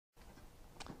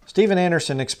Steven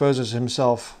Anderson exposes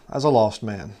himself as a lost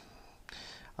man.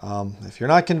 If you're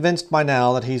not convinced by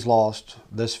now that he's lost,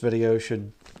 this video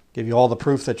should give you all the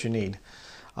proof that you need.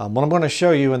 What I'm going to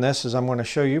show you in this is I'm going to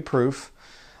show you proof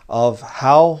of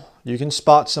how you can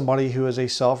spot somebody who is a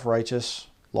self-righteous,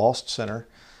 lost sinner.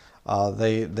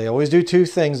 They always do two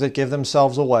things that give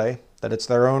themselves away, that it's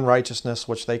their own righteousness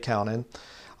which they count in.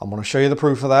 I'm going to show you the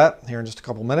proof of that here in just a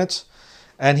couple minutes.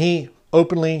 And he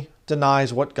openly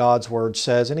denies what God's word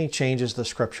says, and he changes the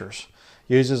scriptures.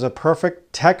 Uses a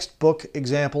perfect textbook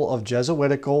example of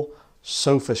Jesuitical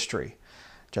sophistry.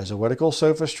 Jesuitical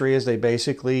sophistry is they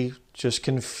basically just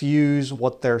confuse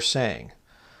what they're saying.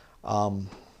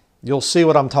 You'll see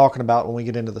what I'm talking about when we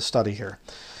get into the study here.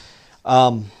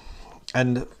 And,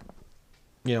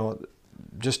 you know,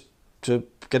 just to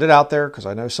get it out there, because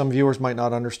I know some viewers might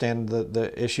not understand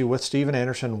the issue with Steven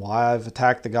Anderson, why I've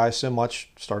attacked the guy so much.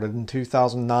 Started in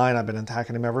 2009. I've been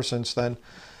attacking him ever since then.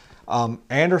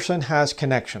 Anderson has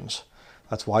connections.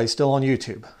 That's why he's still on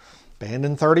YouTube. Banned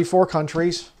in 34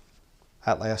 countries,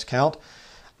 at last count.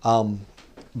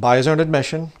 By his own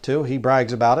admission, too. He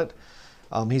brags about it.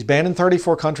 He's banned in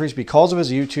 34 countries because of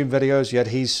his YouTube videos, yet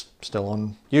he's still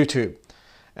on YouTube.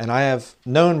 And I have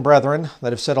known brethren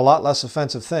that have said a lot less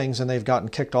offensive things and they've gotten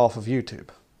kicked off of YouTube.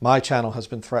 My channel has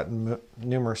been threatened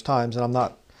numerous times, and I'm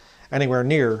not anywhere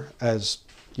near as,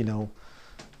 you know,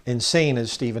 insane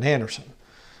as Steven Anderson.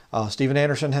 Steven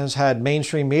Anderson has had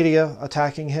mainstream media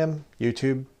attacking him.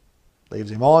 YouTube leaves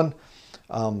him on.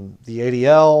 The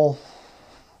ADL,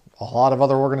 a lot of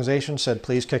other organizations said,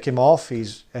 please kick him off.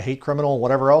 He's a hate criminal,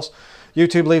 whatever else.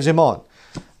 YouTube leaves him on.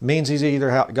 Means he's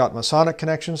either got Masonic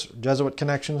connections, Jesuit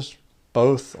connections,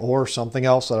 both, or something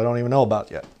else that I don't even know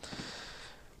about yet.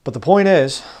 But the point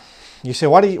is, you say,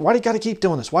 why do you got to keep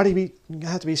doing this? Why do you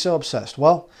have to be so obsessed?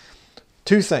 Well,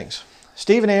 two things.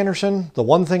 Steven Anderson, the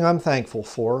one thing I'm thankful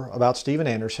for about Steven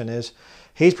Anderson is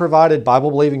he's provided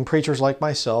Bible-believing preachers like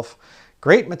myself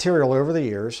great material over the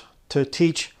years to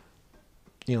teach,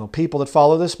 you know, people that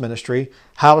follow this ministry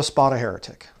how to spot a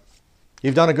heretic.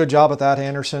 You've done a good job at that,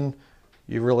 Anderson.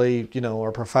 You really, you know,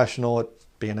 are professional at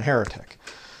being a heretic.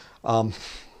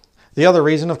 The other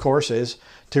reason, of course, is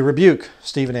to rebuke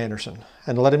Steven Anderson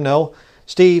and to let him know,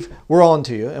 Steve, we're on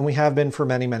to you, and we have been for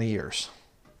many, many years.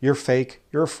 You're fake.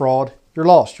 You're a fraud. You're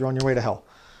lost. You're on your way to hell.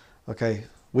 Okay?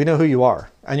 We know who you are.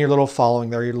 And your little following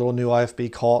there, your little new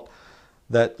IFB cult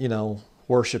that, you know,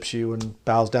 worships you and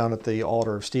bows down at the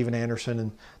altar of Steven Anderson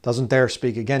and doesn't dare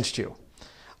speak against you.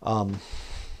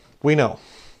 We know.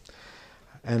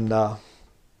 And,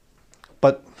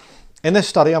 but in this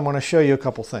study, I'm going to show you a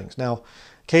couple things. Now,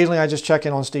 occasionally I just check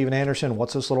in on Steven Anderson.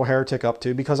 What's this little heretic up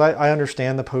to? Because I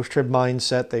understand the post-trib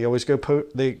mindset. They always go,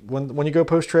 when you go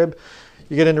post-trib,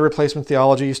 you get into replacement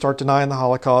theology. You start denying the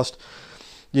Holocaust.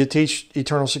 You teach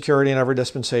eternal security in every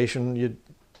dispensation. You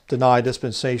deny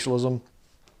dispensationalism.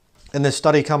 In this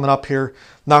study coming up here,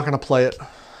 not going to play it,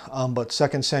 but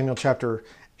 2 Samuel chapter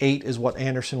 8 is what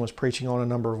Anderson was preaching on a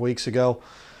number of weeks ago.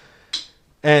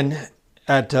 And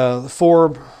at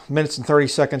 4 minutes and 30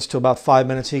 seconds to about 5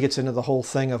 minutes, he gets into the whole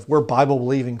thing of we're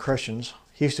Bible-believing Christians.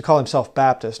 He used to call himself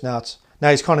Baptist. Now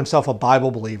he's calling himself a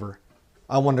Bible believer.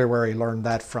 I wonder where he learned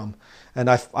that from. And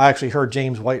I actually heard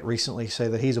James White recently say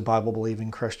that he's a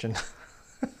Bible-believing Christian,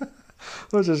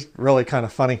 which is really kind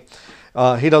of funny.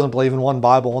 He doesn't believe in one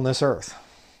Bible on this earth,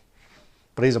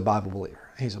 but he's a Bible believer.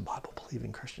 He's a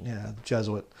Bible-believing Christian. Yeah,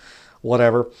 Jesuit,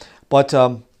 whatever. But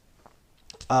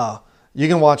you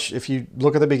can watch, if you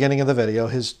look at the beginning of the video,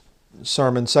 his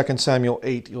sermon, 2 Samuel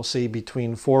 8, you'll see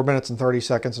between 4 minutes and 30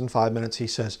 seconds and 5 minutes, he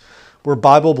says, we're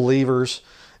Bible believers.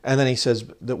 And then he says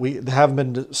that we haven't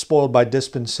been spoiled by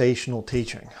dispensational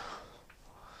teaching.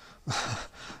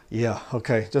 Yeah,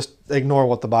 okay. Just ignore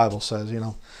what the Bible says,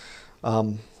 you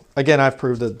know. Again, I've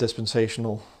proved that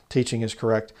dispensational teaching is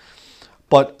correct.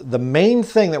 But the main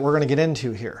thing that we're going to get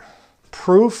into here,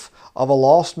 proof of a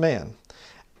lost man.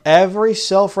 Every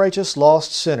self-righteous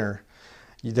lost sinner,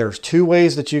 there's two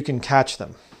ways that you can catch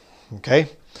them. Okay?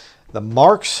 The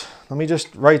marks, let me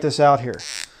just write this out here.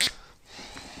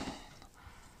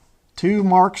 2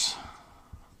 marks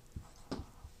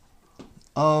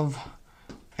of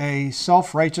a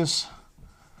self-righteous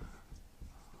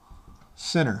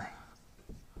sinner.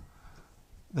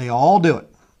 They all do it.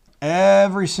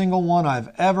 Every single one I've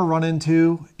ever run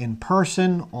into, in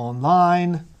person,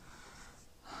 online,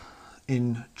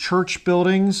 in church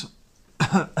buildings,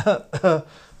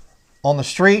 on the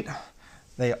street,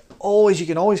 you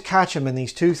can always catch them in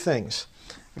these two things.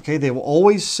 Okay, they will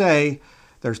always say,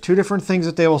 there's two different things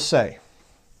that they will say.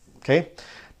 Okay,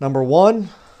 number one,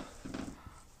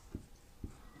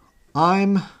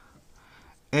 I'm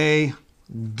a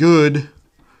good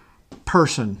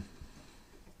person.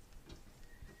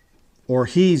 Or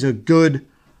he's a good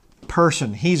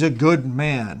person. He's a good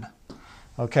man.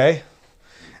 Okay?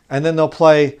 And then they'll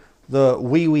play the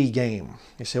we game.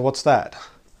 You say, what's that?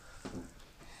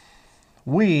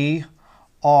 We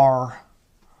are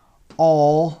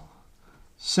all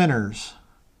sinners.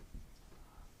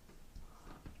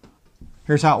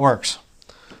 Here's how it works.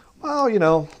 Well, you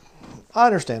know, I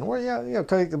understand. Well, yeah,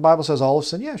 okay, the Bible says all have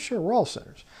sinned. Yeah, sure, we're all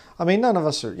sinners. I mean, none of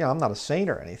us are, I'm not a saint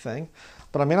or anything.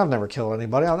 But I mean, I've never killed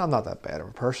anybody. I'm not that bad of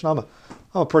a person. I'm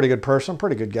a pretty good person. I'm a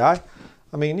pretty good guy.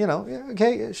 I mean, yeah,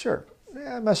 okay, sure.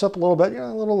 Yeah, I mess up a little bit.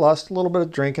 A little lust, a little bit of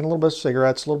drinking, a little bit of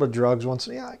cigarettes, a little bit of drugs once.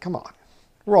 Yeah, come on.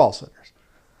 We're all sinners.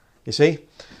 You see?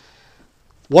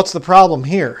 What's the problem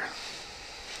here?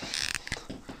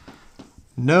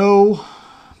 No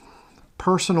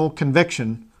personal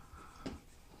conviction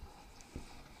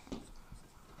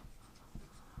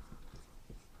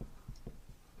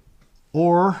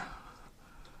or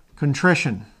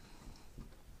contrition.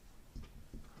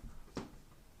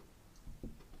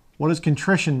 What does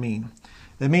contrition mean?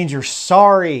 It means you're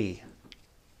sorry.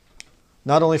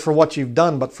 Not only for what you've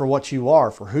done, but for what you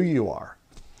are, for who you are.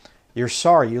 You're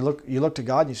sorry. You look to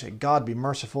God and you say, God, be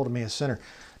merciful to me, a sinner.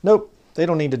 Nope, they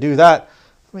don't need to do that.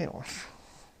 I mean,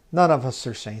 none of us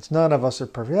are saints. None of us are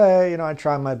perfect. Yeah, I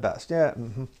try my best. Yeah,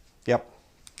 yep.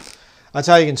 That's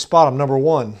how you can spot them, number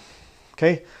one.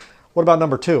 Okay, what about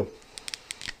number two?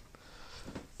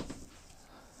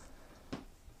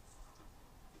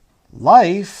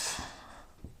 Life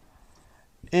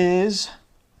is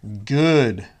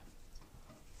good.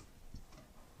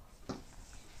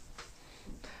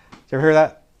 You ever hear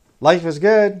that? Life is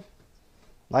good.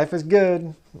 Life is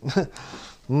good.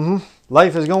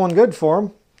 Life is going good for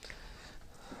him.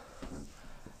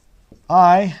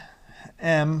 I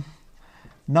am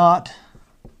not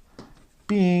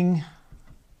being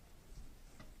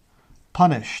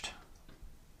punished.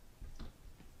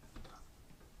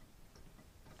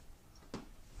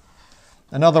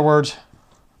 In other words,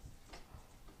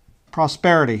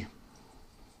 prosperity.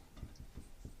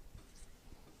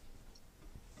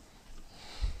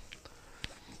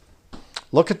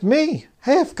 Look at me.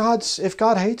 Hey, if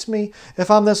God hates me, if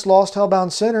I'm this lost,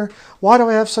 hell-bound sinner, why do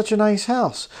I have such a nice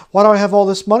house? Why do I have all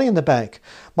this money in the bank?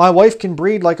 My wife can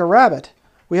breed like a rabbit.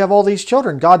 We have all these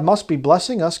children. God must be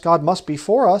blessing us. God must be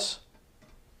for us.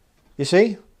 You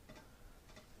see?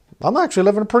 I'm actually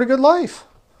living a pretty good life.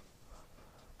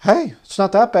 Hey, it's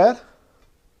not that bad.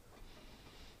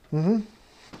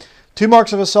 Two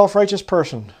marks of a self-righteous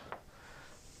person.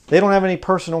 They don't have any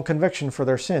personal conviction for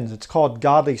their sins. It's called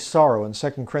godly sorrow in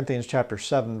 2 Corinthians chapter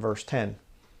 7, verse 10.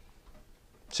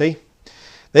 See?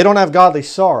 They don't have godly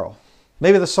sorrow.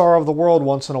 Maybe the sorrow of the world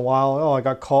once in a while. Oh, I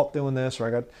got caught doing this, or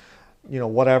I got,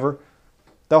 whatever.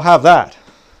 They'll have that.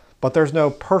 But there's no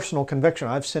personal conviction.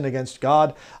 I've sinned against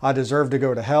God. I deserve to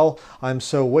go to hell. I'm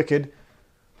so wicked.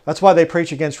 That's why they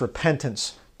preach against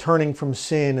repentance, turning from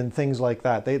sin and things like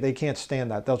that. They can't stand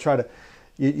that. They'll try to...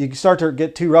 You start to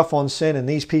get too rough on sin, and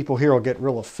these people here will get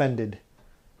real offended.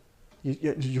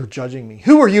 You're judging me.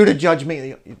 Who are you to judge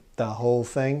me? The whole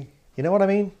thing. You know what I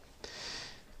mean?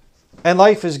 And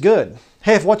life is good.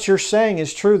 Hey, if what you're saying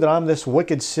is true, that I'm this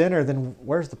wicked sinner, then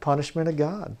where's the punishment of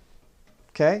God?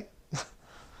 Okay?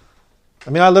 I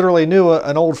mean, I literally knew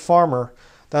an old farmer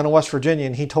down in West Virginia,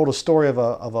 and he told a story of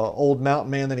an old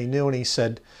mountain man that he knew, and he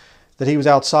said that he was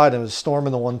outside and it was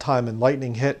storming the one time, and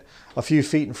lightning hit a few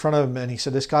feet in front of him, and he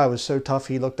said this guy was so tough,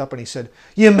 he looked up and he said,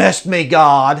 "You missed me,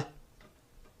 God.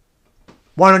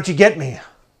 Why don't you get me?"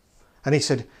 And he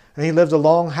said, and he lived a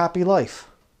long, happy life.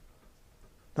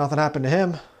 Nothing happened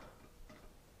to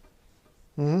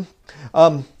him.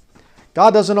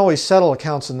 God doesn't always settle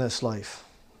accounts in this life.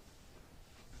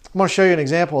 I'm going to show you an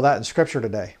example of that in Scripture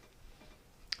today.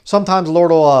 Sometimes the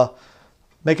Lord will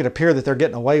make it appear that they're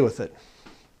getting away with it.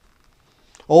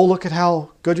 Oh, look at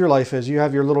how good your life is. You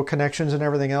have your little connections and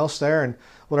everything else there and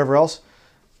whatever else.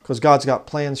 Because God's got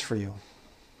plans for you.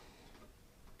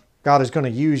 God is going to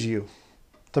use you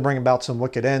to bring about some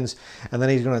wicked ends. And then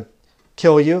He's going to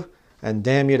kill you and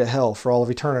damn you to hell for all of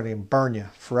eternity and burn you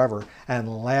forever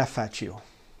and laugh at you.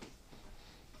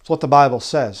 That's what the Bible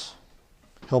says.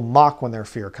 He'll mock when their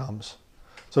fear comes.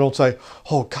 So don't say,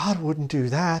 oh, God wouldn't do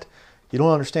that. You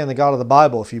don't understand the God of the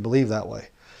Bible if you believe that way.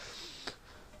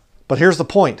 But here's the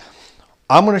point.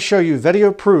 I'm going to show you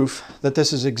video proof that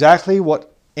this is exactly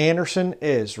what Anderson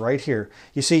is right here.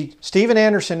 You see, Steven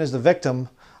Anderson is the victim,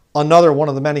 another one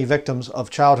of the many victims of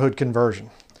childhood conversion.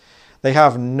 They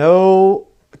have no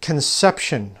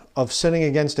conception of sinning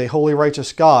against a holy,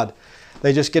 righteous God.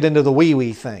 They just get into the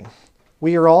wee-wee thing.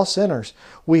 We are all sinners.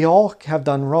 We all have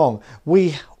done wrong.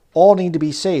 We all need to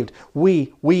be saved.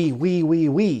 We.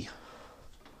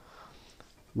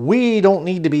 We don't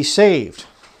need to be saved.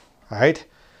 All right?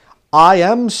 I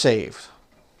am saved.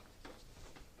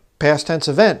 Past tense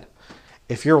event.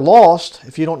 If you're lost,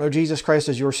 if you don't know Jesus Christ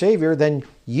as your Savior, then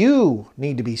you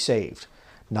need to be saved,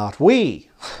 not we.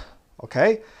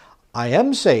 Okay? I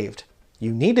am saved.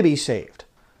 You need to be saved.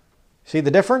 See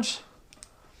the difference?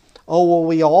 Oh, well,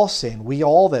 we all sin. We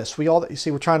all this. We all that. You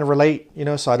see, we're trying to relate,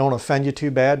 so I don't offend you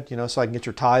too bad, so I can get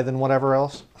your tithe and whatever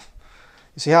else.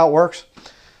 You see how it works?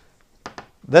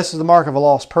 This is the mark of a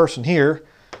lost person here.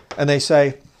 And they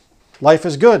say, life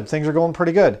is good. Things are going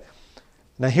pretty good.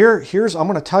 Now here's I'm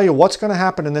going to tell you what's going to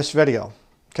happen in this video.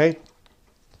 Okay?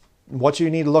 What you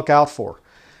need to look out for.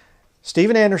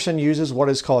 Steven Anderson uses what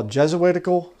is called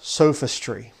Jesuitical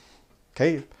sophistry.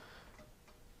 Okay?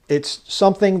 It's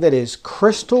something that is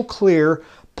crystal clear,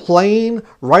 plain,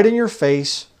 right in your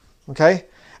face. Okay?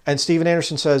 And Steven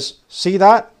Anderson says, see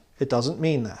that? It doesn't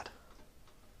mean that.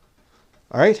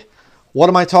 All right? What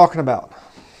am I talking about?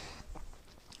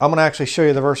 I'm going to actually show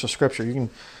you the verse of Scripture. You can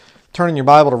turn in your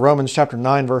Bible to Romans chapter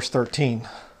 9, verse 13.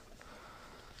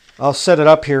 I'll set it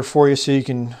up here for you so you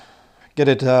can get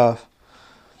it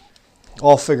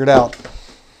all figured out.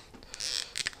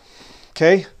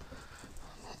 Okay?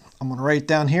 I'm going to write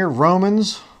down here,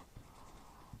 Romans.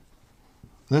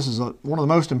 This is one of the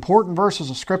most important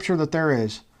verses of Scripture that there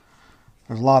is.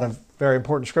 There's a lot of very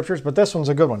important Scriptures, but this one's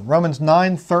a good one. Romans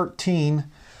 9:13.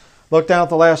 Look down at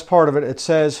the last part of it. It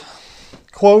says,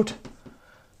 quote,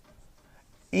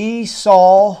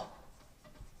 Esau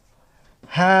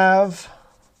have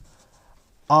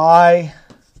I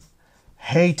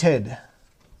hated.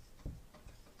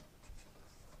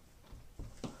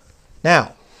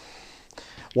 Now,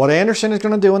 what Anderson is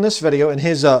going to do in this video, in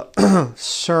his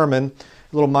sermon,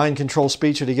 a little mind control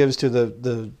speech that he gives to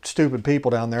the stupid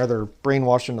people down there, they're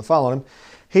brainwashed into following him,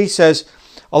 he says,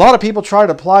 a lot of people try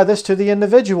to apply this to the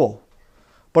individual,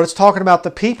 but it's talking about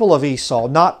the people of Esau,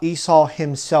 not Esau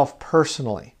himself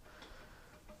personally.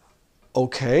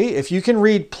 Okay, if you can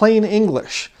read plain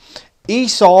English,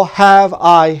 Esau have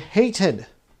I hated.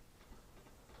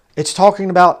 It's talking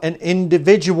about an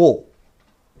individual.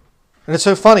 And it's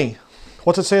so funny.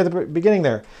 What's it say at the beginning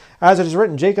there? As it is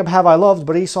written, Jacob have I loved,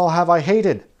 but Esau have I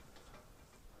hated.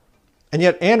 And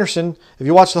yet Anderson, if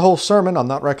you watch the whole sermon, I'm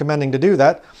not recommending to do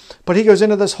that, but he goes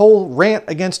into this whole rant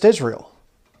against Israel.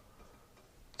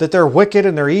 That they're wicked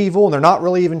and they're evil and they're not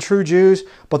really even true Jews,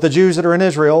 but the Jews that are in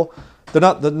Israel, they're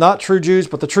not true Jews,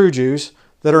 but the true Jews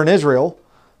that are in Israel,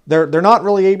 they're not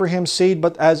really Abraham's seed,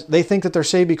 but as they think that they're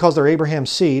saved because they're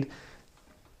Abraham's seed.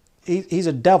 He's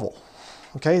a devil.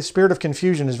 Okay, the spirit of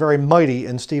confusion is very mighty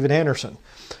in Steven Anderson.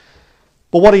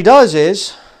 But what he does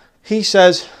is, he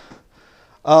says,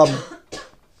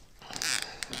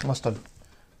 must have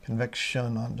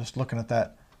conviction, I'm just looking at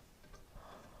that.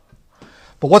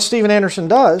 But what Steven Anderson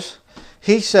does,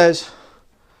 he says,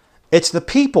 it's the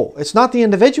people, it's not the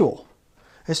individual.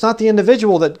 It's not the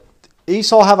individual that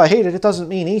Esau have I hated, it doesn't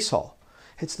mean Esau.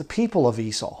 It's the people of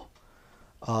Esau.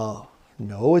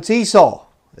 No, it's Esau.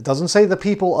 It doesn't say the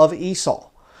people of Esau.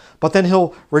 But then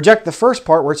he'll reject the first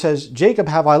part where it says, Jacob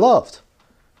have I loved.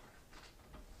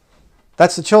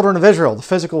 That's the children of Israel, the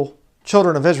physical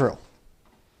children of Israel.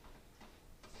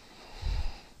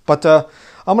 But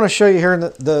I'm going to show you here in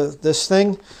this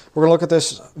thing. We're going to look at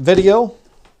this video.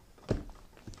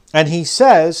 And he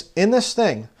says, in this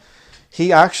thing,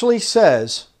 he actually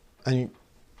says, and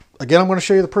again, I'm going to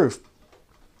show you the proof.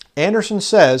 Anderson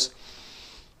says,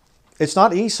 it's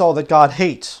not Esau that God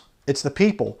hates. It's the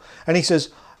people. And he says,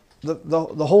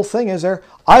 the whole thing is there,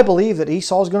 I believe that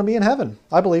Esau is going to be in heaven.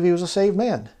 I believe he was a saved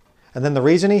man. And then the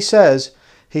reason he says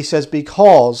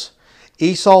because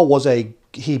Esau was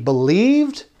he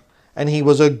believed and he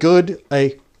was a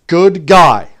good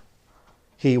guy.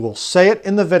 He will say it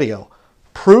in the video.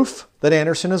 Proof that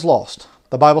Anderson is lost.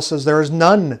 The Bible says there is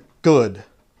none good.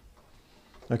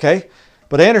 Okay?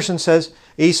 But Anderson says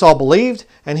Esau believed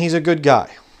and he's a good guy.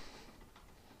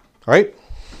 All right?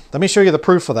 Let me show you the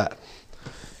proof of that.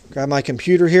 Grab my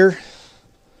computer here.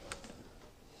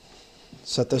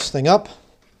 Set this thing up.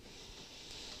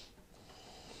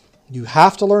 You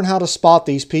have to learn how to spot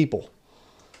these people.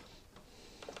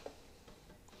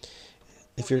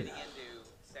 If you're into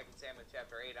 2 Samuel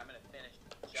chapter 8, I'm going to finish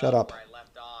shut up. Where I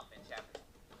left off in chapter.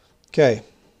 Okay.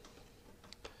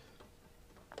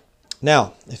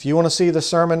 Now, if you want to see the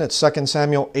sermon, it's 2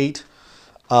 Samuel 8.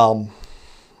 I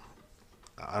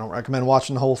don't recommend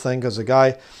watching the whole thing because the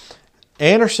guy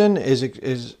Anderson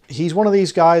he's one of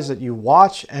these guys that you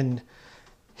watch and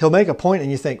he'll make a point and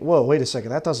you think, whoa, wait a second,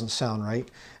 that doesn't sound right.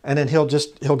 And then he'll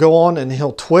go on and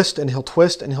he'll twist and he'll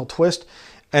twist and he'll twist.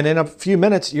 And in a few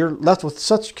minutes, you're left with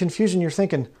such confusion. You're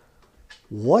thinking,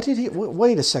 what did he,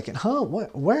 wait a second, huh?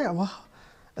 Where?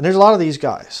 And there's a lot of these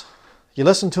guys. You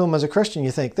listen to them as a Christian,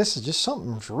 you think, this is just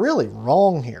something's really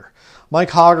wrong here. Mike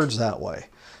Hoggard's that way.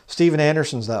 Steven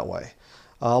Anderson's that way.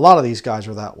 A lot of these guys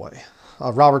are that way.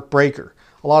 Robert Breaker,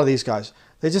 a lot of these guys.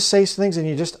 They just say things and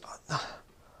you just,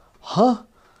 huh?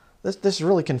 This is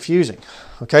really confusing,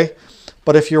 okay?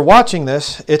 But if you're watching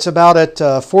this, it's about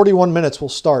at 41 minutes we'll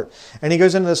start. And he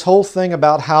goes into this whole thing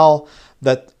about how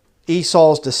that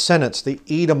Esau's descendants, the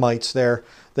Edomites there,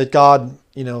 that God,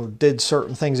 did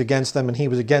certain things against them and he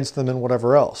was against them and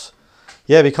whatever else.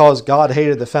 Yeah, because God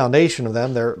hated the foundation of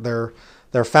them,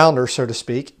 their founder, so to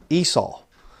speak, Esau.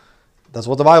 That's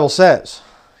what the Bible says.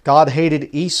 God hated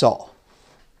Esau.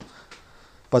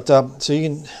 But so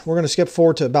we're going to skip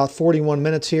forward to about 41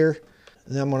 minutes here.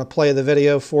 And then I'm going to play the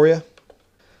video for you.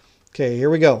 Okay, here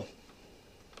we go.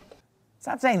 It's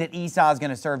not saying that Esau is going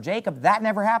to serve Jacob. That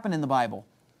never happened in the Bible.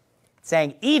 It's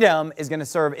saying Edom is going to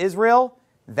serve Israel.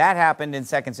 That happened in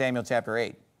 2 Samuel chapter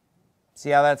 8.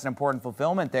 See how that's an important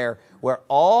fulfillment there, where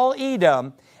all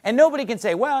Edom, and nobody can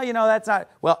say, well, that's not,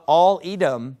 well, all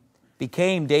Edom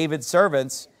became David's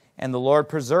servants, and the Lord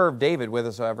preserved David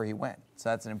whithersoever he went. So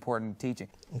that's an important teaching.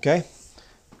 Okay.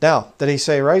 Now, did he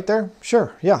say right there?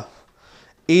 Sure, yeah.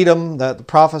 Edom, that the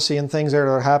prophecy and things there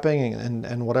that are happening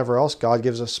and whatever else. God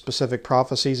gives us specific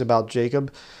prophecies about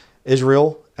Jacob,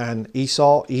 Israel, and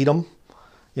Esau, Edom.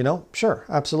 Sure,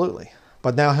 absolutely.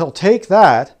 But now he'll take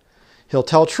that, he'll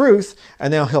tell truth,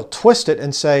 and now he'll twist it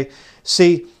and say,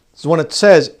 see, when it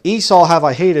says, Esau have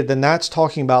I hated, then that's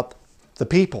talking about the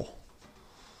people.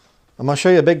 I'm going to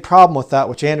show you a big problem with that,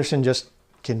 which Anderson just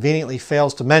conveniently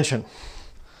fails to mention.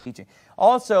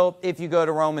 Also, if you go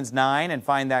to Romans 9 and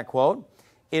find that quote,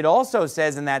 it also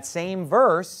says in that same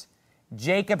verse,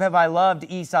 Jacob have I loved,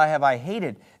 Esau have I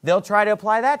hated. They'll try to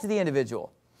apply that to the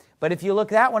individual. But if you look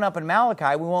that one up in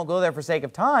Malachi, we won't go there for sake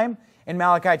of time. In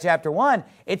Malachi chapter 1,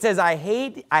 it says, I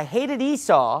hated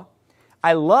Esau,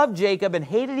 I loved Jacob and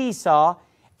hated Esau,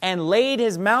 and laid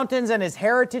his mountains and his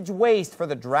heritage waste for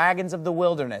the dragons of the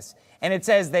wilderness. And it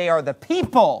says they are the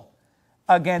people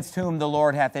against whom the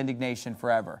Lord hath indignation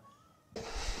forever.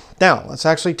 Now, let's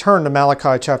actually turn to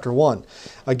Malachi chapter 1.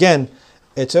 Again,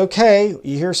 it's okay.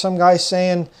 You hear some guys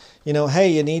saying,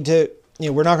 hey, you need to,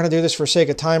 we're not going to do this for sake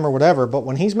of time or whatever. But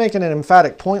when he's making an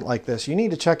emphatic point like this, you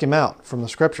need to check him out from the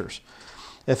scriptures.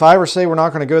 If I ever say we're not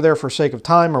going to go there for sake of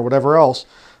time or whatever else,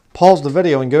 pause the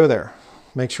video and go there.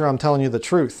 Make sure I'm telling you the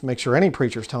truth. Make sure any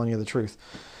preacher's telling you the truth.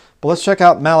 But let's check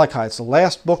out Malachi. It's the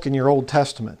last book in your Old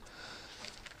Testament.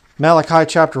 Malachi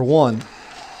chapter 1.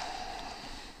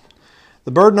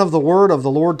 The burden of the word of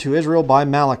the Lord to Israel by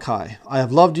Malachi. I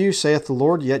have loved you, saith the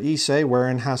Lord, yet ye say,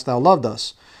 wherein hast thou loved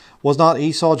us? Was not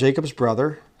Esau Jacob's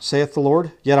brother, saith the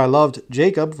Lord? Yet I loved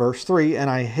Jacob, verse 3, and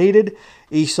I hated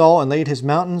Esau, and laid his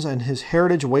mountains and his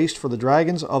heritage waste for the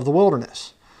dragons of the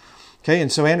wilderness. Okay,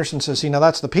 and so Anderson says, see, now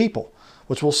that's the people,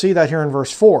 which we'll see that here in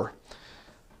verse 4.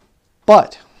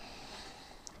 But,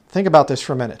 think about this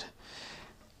for a minute.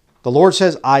 The Lord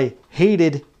says, I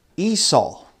hated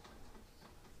Esau.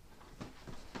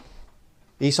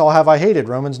 Esau have I hated,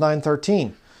 Romans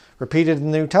 9:13, repeated in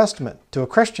the New Testament to a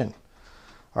Christian.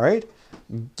 All right?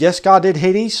 Yes, God did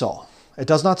hate Esau. It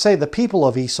does not say the people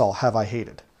of Esau have I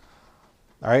hated.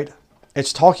 All right?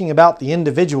 It's talking about the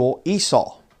individual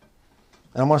Esau.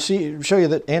 And I'm going to show you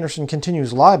that Anderson continues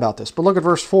to lie about this. But look at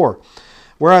verse 4.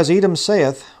 Whereas Edom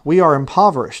saith, we are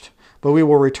impoverished, but we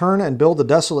will return and build the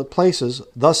desolate places.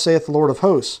 Thus saith the Lord of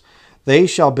hosts, they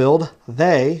shall build,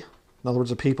 they, in other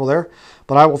words, the people there,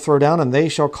 but I will throw down, and they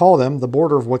shall call them the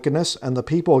border of wickedness, and the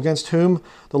people against whom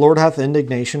the Lord hath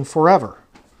indignation forever.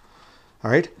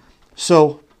 All right?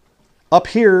 So, up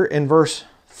here in verse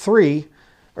 3,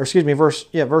 verse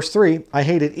 3, I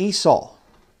hated Esau,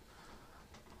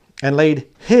 and laid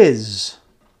his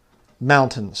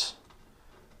mountains.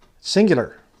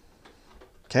 Singular.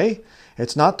 Okay?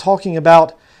 It's not talking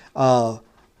about,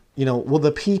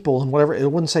 the people and whatever.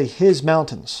 It wouldn't say his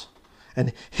mountains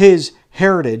and his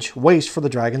heritage waste for the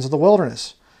dragons of the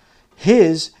wilderness.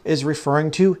 His is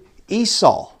referring to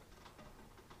Esau.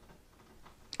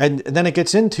 And then it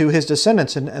gets into his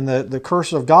descendants and the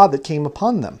curse of God that came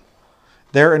upon them.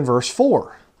 There in verse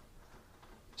 4.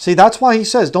 See, that's why he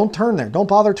says, don't turn there. Don't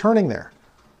bother turning there.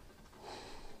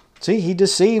 See, he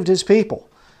deceived his people.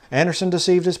 Anderson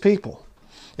deceived his people.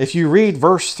 If you read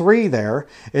verse 3 there,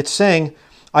 it's saying,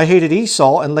 I hated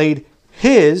Esau and laid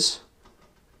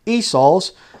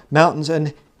Esau's mountains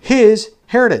and his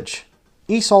heritage.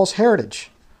 Esau's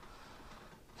heritage.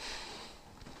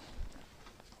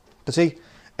 But see,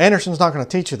 Anderson's not going to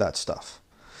teach you that stuff.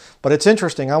 But it's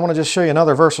interesting. I want to just show you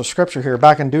another verse of Scripture here,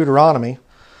 back in Deuteronomy.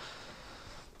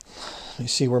 Let me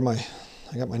see where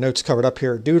I got my notes covered up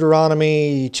here.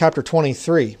 Deuteronomy chapter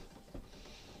 23.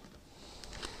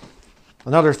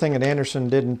 Another thing that Anderson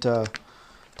didn't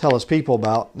tell his people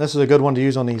about. This is a good one to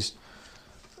use on these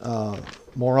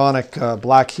moronic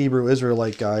black Hebrew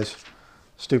Israelite guys.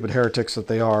 Stupid heretics that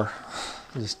they are.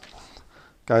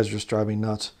 Guys just drive me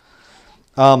nuts.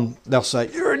 They'll say,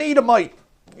 you're an Edomite.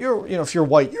 If you're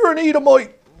white, you're an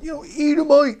Edomite.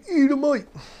 Edomite.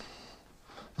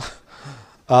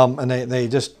 And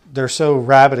they're so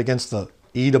rabid against the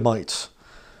Edomites.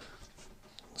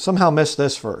 Somehow miss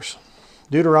this verse.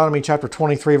 Deuteronomy chapter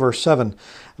 23, verse 7.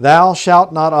 Thou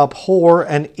shalt not abhor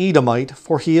an Edomite,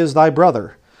 for he is thy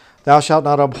brother. Thou shalt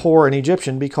not abhor an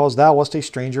Egyptian, because thou wast a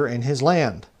stranger in his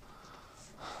land.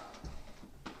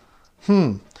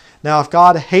 Now, if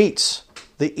God hates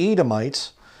the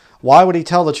Edomites, why would he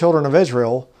tell the children of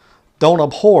Israel, don't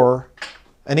abhor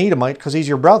an Edomite because he's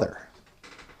your brother?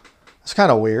 It's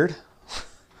kind of weird.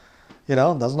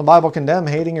 Doesn't the Bible condemn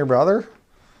hating your brother?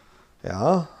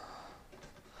 Yeah.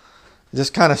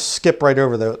 Just kind of skip right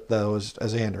over those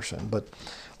as Anderson. But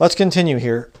let's continue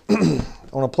here. I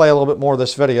want to play a little bit more of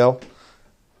this video.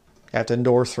 You have to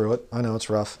endure through it. I know it's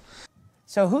rough.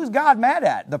 So who's God mad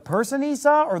at? The person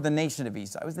Esau or the nation of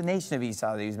Esau? It was the nation of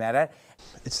Esau that he was mad at.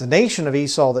 It's the nation of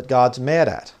Esau that God's mad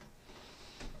at.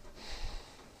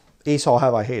 Esau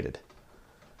have I hated.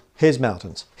 His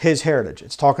mountains, his heritage.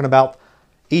 It's talking about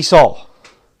Esau.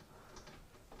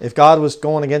 If God was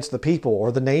going against the people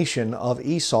or the nation of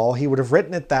Esau, he would have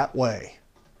written it that way.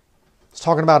 It's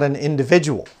talking about an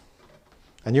individual.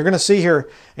 And you're going to see here,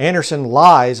 Anderson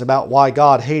lies about why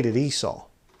God hated Esau.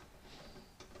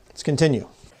 Let's continue.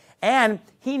 And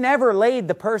he never laid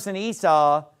the person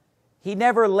Esau, he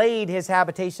never laid his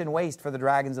habitation waste for the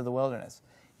dragons of the wilderness.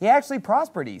 He actually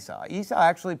prospered Esau. Esau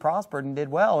actually prospered and did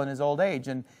well in his old age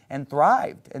and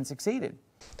thrived and succeeded.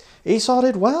 Esau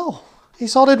did well.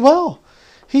 Esau did well.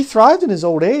 He thrived in his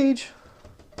old age.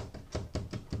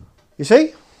 You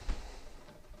see?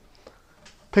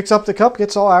 Picks up the cup,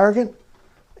 gets all arrogant.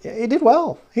 He did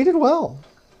well. He did well.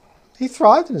 He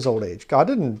thrived in his old age. God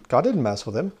didn't mess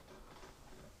with him.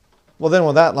 Well, then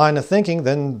with that line of thinking,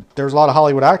 then there's a lot of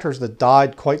Hollywood actors that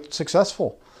died quite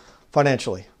successful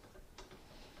financially.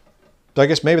 So I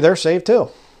guess maybe they're saved too.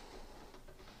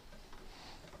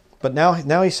 But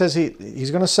now he says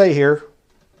he's going to say here,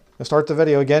 I'll start the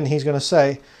video again, he's going to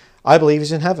say, I believe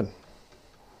he's in heaven.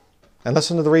 And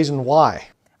listen to the reason why.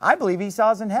 I believe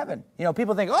Esau's in heaven.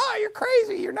 People think, oh, you're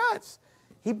crazy, you're nuts.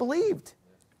 He believed.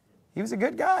 He was a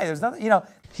good guy. There's nothing,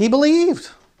 He believed.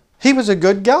 He was a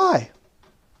good guy.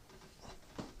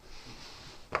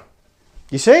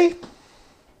 You see?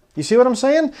 You see what I'm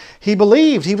saying? He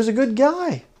believed. He was a good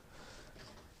guy.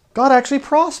 God actually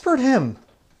prospered him.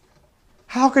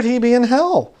 How could he be in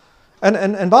hell?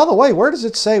 And by the way, where does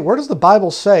it say, where does the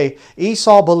Bible say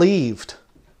Esau believed?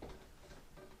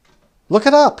 Look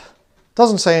it up. It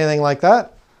doesn't say anything like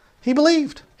that. He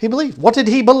believed. He believed. What did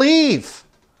he believe?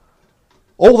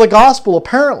 Oh, the gospel,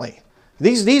 apparently.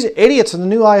 These idiots in the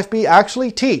new IFB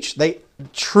actually teach. They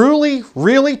truly,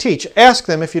 really teach. Ask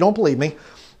them if you don't believe me.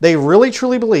 They really,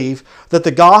 truly believe that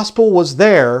the gospel was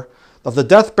there of the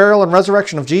death, burial, and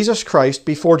resurrection of Jesus Christ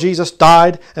before Jesus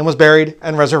died and was buried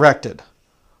and resurrected.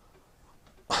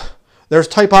 There's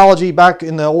typology back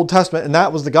in the Old Testament, and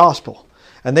that was the gospel.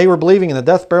 And they were believing in the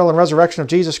death, burial, and resurrection of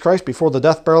Jesus Christ before the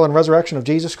death, burial, and resurrection of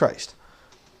Jesus Christ.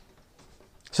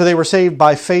 So they were saved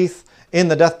by faith in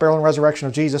the death, burial, and resurrection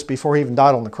of Jesus before he even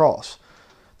died on the cross.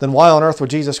 Then why on earth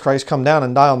would Jesus Christ come down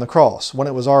and die on the cross when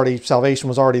salvation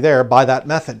was already there by that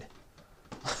method?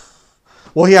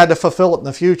 Well, he had to fulfill it in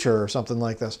the future or something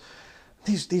like this.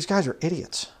 These guys are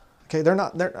idiots. Okay, they're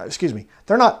not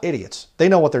idiots. They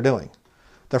know what they're doing.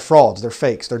 They're frauds, they're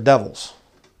fakes, they're devils.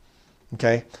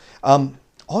 Okay?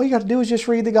 All you got to do is just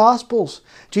read the Gospels.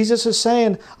 Jesus is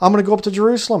saying, I'm going to go up to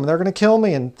Jerusalem, and they're going to kill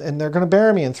me, and they're going to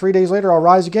bury me, and 3 days later I'll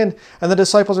rise again. And the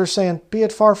disciples are saying, be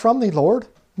it far from thee, Lord.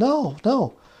 No.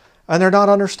 And they're not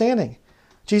understanding.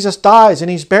 Jesus dies, and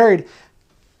he's buried,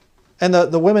 and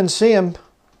the women see him,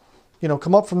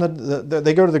 come up from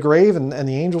they go to the grave, and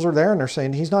the angels are there, and they're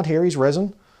saying, he's not here, he's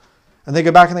risen. And they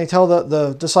go back and they tell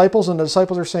the disciples, and the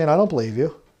disciples are saying, I don't believe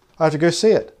you. I have to go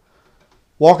see it.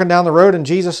 Walking down the road, and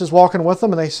Jesus is walking with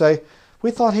them, and they say, we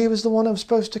thought he was the one that was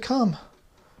supposed to come.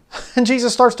 And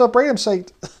Jesus starts to upbraid them, saying,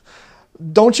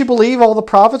 don't you believe all the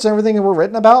prophets and everything that were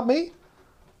written about me?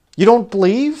 You don't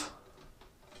believe?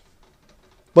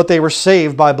 But they were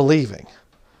saved by believing.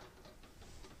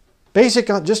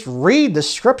 Just read the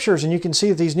scriptures and you can see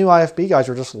that these new IFB guys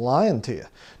are just lying to you.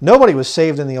 Nobody was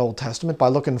saved in the Old Testament by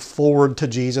looking forward to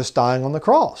Jesus dying on the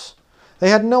cross. They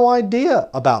had no idea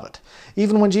about it.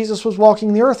 Even when Jesus was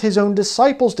walking the earth, his own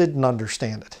disciples didn't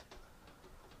understand it.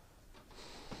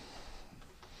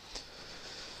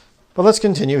 But let's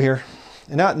continue here.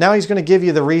 And now he's going to give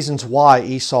you the reasons why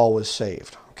Esau was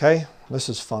saved. Okay? This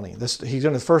is funny. First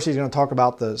he's going to talk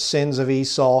about the sins of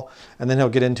Esau, and then he'll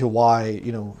get into why,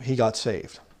 he got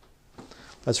saved.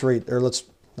 Let's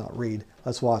not read.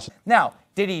 Let's watch it. Now,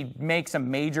 did he make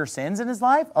some major sins in his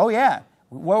life? Oh yeah.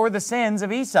 What were the sins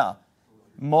of Esau?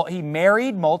 He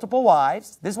married multiple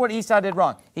wives. This is what Esau did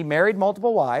wrong. He married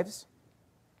multiple wives.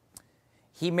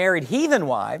 He married heathen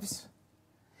wives.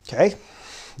 Okay.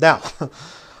 Now,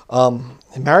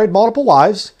 he married multiple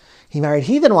wives. He married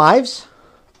heathen wives.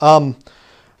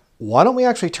 Why don't we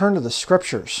actually turn to the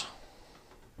scriptures?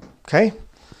 Okay.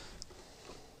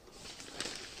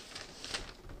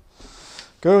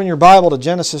 Go in your Bible to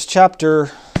Genesis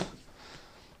chapter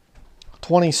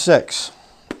 26.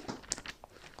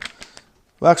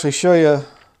 We'll actually show you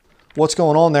what's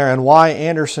going on there and why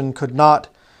Anderson could not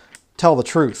tell the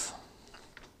truth.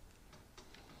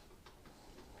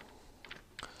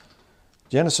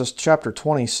 Genesis chapter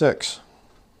 26.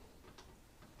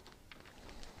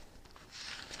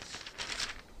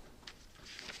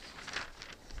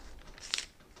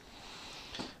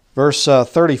 Verse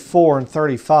 34 and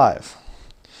 35.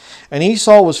 And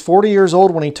Esau was 40 years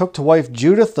old when he took to wife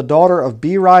Judith, the daughter of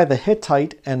Beri the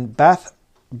Hittite, and Bashemath,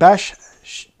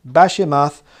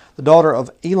 the daughter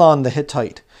of Elon the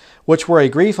Hittite, which were a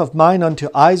grief of mine unto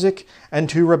Isaac and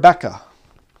to Rebekah.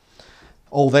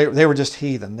 Oh, they were just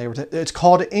heathen. It's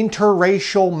called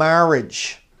interracial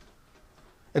marriage.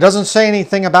 It doesn't say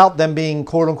anything about them being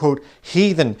quote-unquote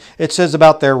heathen. It says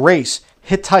about their race,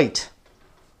 Hittite.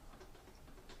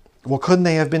 Well, couldn't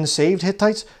they have been saved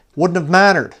Hittites? Wouldn't have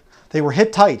mattered. They were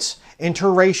Hittites.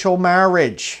 Interracial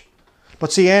marriage.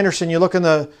 But see, Anderson, you look in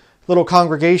the little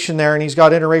congregation there and he's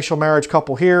got interracial marriage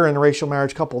couple here, interracial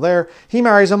marriage couple there. He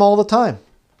marries them all the time.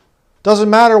 Doesn't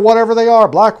matter whatever they are.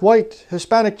 Black, white,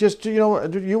 Hispanic, just, you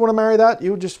want to marry that?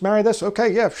 You just marry this?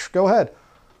 Okay, yeah, go ahead.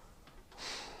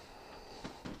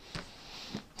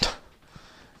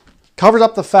 Covers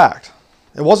up the fact.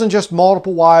 It wasn't just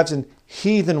multiple wives and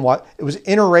heathen wives. It was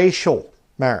interracial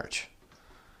marriage.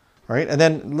 All right? And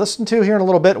then listen to here in a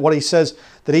little bit what he says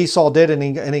that Esau did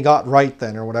and he got right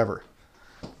then or whatever.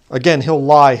 Again, he'll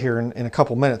lie here in a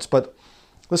couple minutes. But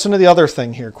listen to the other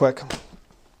thing here quick.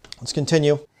 Let's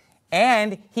continue.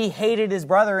 And he hated his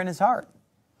brother in his heart.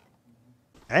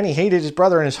 And he hated his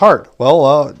brother in his heart.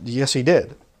 Well, yes, he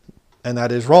did. And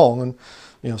that is wrong.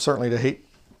 And, certainly to hate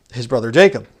his brother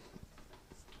Jacob.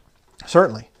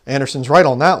 Certainly. Anderson's right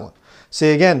on that one.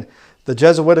 See, again, the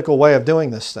Jesuitical way of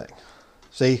doing this thing.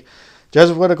 See,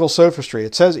 Jesuitical sophistry.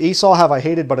 It says, Esau have I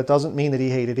hated, but it doesn't mean that he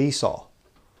hated Esau.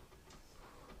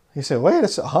 You say, wait a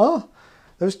second, huh?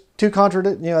 Those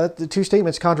the two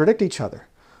statements contradict each other.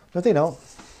 But they don't.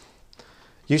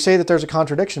 You say that there's a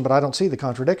contradiction, but I don't see the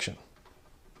contradiction.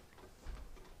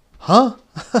 Huh?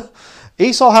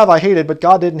 Esau have I hated, but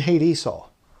God didn't hate Esau.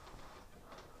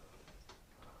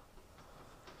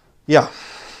 Yeah.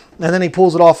 And then he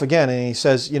pulls it off again and he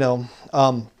says,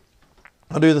 I'll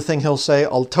do the thing he'll say,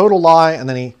 a total lie, and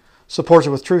then he supports it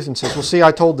with truth and says, well, see,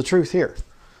 I told the truth here.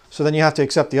 So then you have to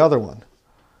accept the other one.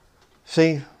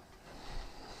 See?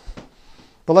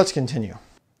 But let's continue.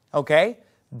 Okay.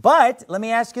 But let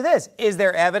me ask you this. Is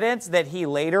there evidence that he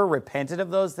later repented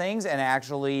of those things and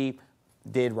actually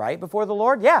did right before the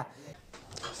Lord? Yeah.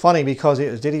 Funny, because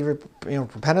did he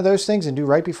repent of those things and do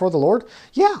right before the Lord?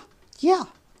 Yeah.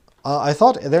 I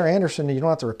thought there, Anderson, you don't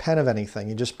have to repent of anything.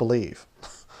 You just believe.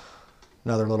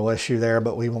 Another little issue there,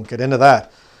 but we won't get into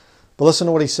that. But listen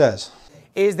to what he says.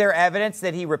 Is there evidence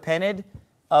that he repented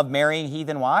of marrying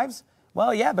heathen wives?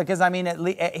 Well, yeah, because,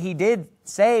 he did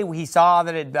say he saw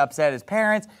that it upset his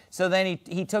parents, so then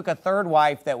he took a third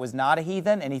wife that was not a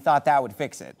heathen, and he thought that would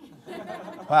fix it.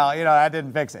 Well, that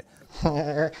didn't fix it.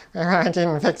 I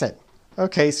didn't fix it.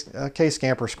 Okay,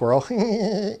 scamper squirrel.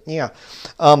 Yeah.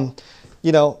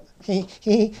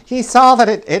 He saw that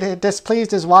it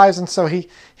displeased his wives, and so he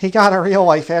got a real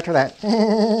wife after that.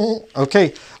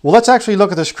 Okay, well, let's actually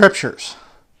look at the scriptures.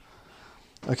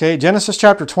 Okay, Genesis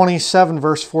chapter 27,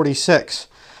 verse 46.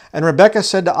 And Rebekah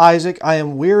said to Isaac, I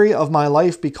am weary of my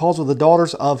life because of the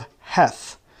daughters of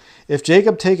Heth. If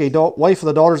Jacob take a wife of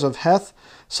the daughters of Heth,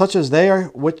 such as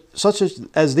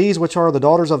these which are the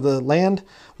daughters of the land,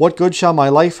 what good shall my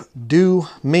life do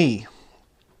me?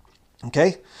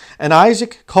 Okay? And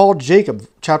Isaac called Jacob,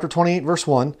 chapter 28, verse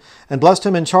 1, and blessed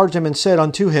him and charged him and said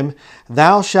unto him,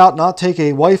 Thou shalt not take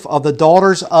a wife of the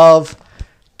daughters of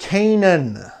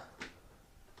Canaan.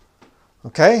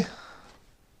 Okay?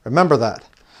 Remember that.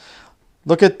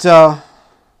 Look at,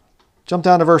 jump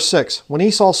down to verse 6. When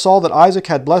Esau saw that Isaac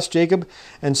had blessed Jacob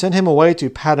and sent him away to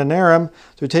Paddan Aram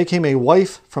to take him a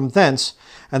wife from thence,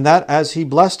 and that as he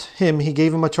blessed him, he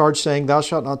gave him a charge, saying, Thou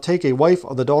shalt not take a wife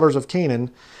of the daughters of Canaan,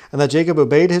 and that Jacob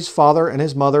obeyed his father and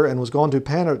his mother, and was gone to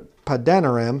Paddan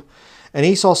Aram. And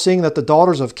Esau, seeing that the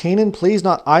daughters of Canaan pleased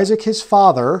not Isaac his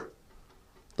father,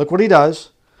 look what he does.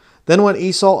 Then went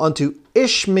Esau unto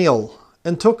Ishmael,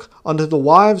 and took unto the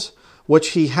wives which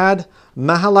he had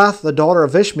Mahalath, the daughter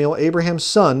of Ishmael, Abraham's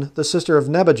son, the sister of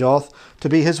Nebajoth, to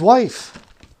be his wife.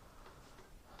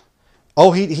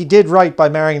 Oh, he did right by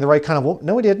marrying the right kind of woman.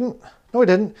 No, he didn't. No, he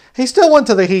didn't. He still went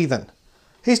to the heathen.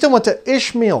 He still went to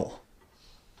Ishmael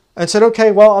and said,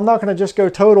 okay, well, I'm not going to just go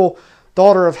total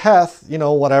daughter of Heth,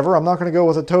 whatever. I'm not going to go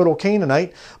with a total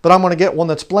Canaanite, but I'm going to get one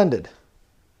that's blended.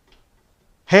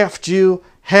 Half Jew,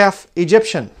 half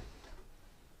Egyptian.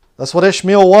 That's what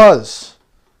Ishmael was.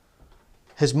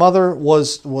 His mother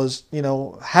was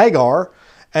Hagar,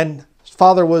 and his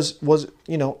father was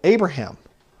Abraham.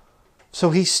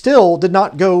 So he still did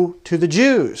not go to the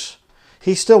Jews.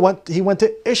 He went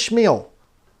to Ishmael.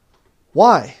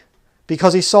 Why?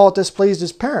 Because he saw it displeased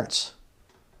his parents.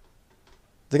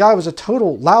 The guy was a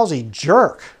total lousy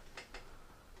jerk.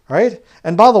 Right?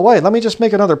 And by the way, let me just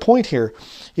make another point here.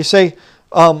 You say,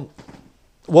 well,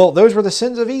 those were the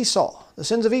sins of Esau. The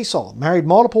sins of Esau. Married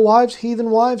multiple wives,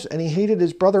 heathen wives, and he hated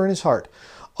his brother in his heart.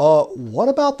 What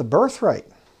about the birthright?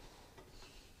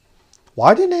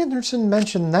 Why didn't Anderson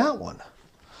mention that one?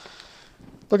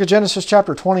 Look at Genesis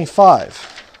chapter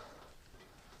 25.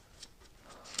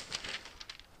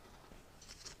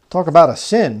 Talk about a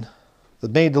sin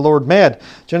that made the Lord mad.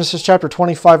 Genesis chapter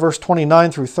 25, verse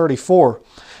 29 through 34.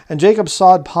 And Jacob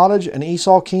sawed pottage, and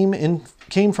Esau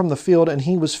came from the field, and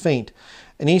he was faint.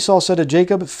 And Esau said to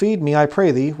Jacob, Feed me, I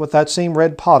pray thee, with that same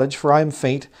red pottage, for I am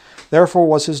faint. Therefore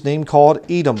was his name called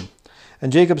Edom.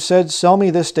 And Jacob said, Sell me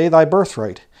this day thy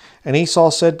birthright. And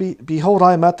Esau said, Behold,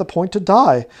 I am at the point to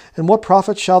die, and what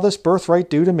profit shall this birthright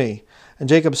do to me? And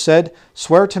Jacob said,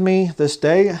 Swear to me this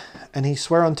day. And he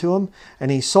sware unto him,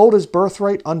 and he sold his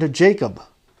birthright unto Jacob.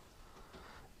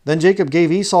 Then Jacob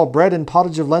gave Esau bread and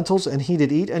pottage of lentils, and he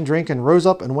did eat and drink, and rose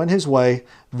up and went his way.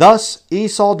 Thus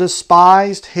Esau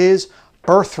despised his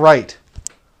birthright.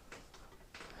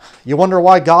 You wonder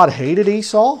why God hated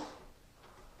Esau?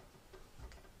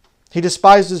 He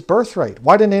despised his birthright.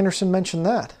 Why didn't Anderson mention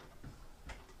that?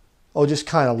 Oh, just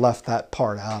kind of left that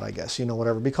part out, I guess,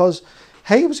 whatever. Because,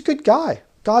 hey, he was a good guy.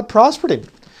 God prospered him.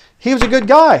 He was a good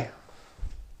guy.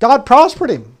 God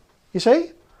prospered him. You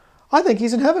see? I think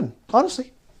he's in heaven,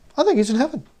 honestly. I think he's in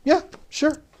heaven. Yeah,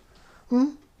 sure.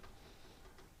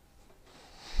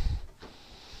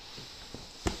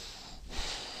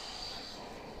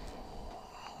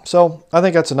 So I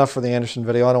think that's enough for the Anderson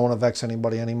video. I don't want to vex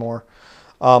anybody anymore.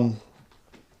 I'll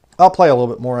play a little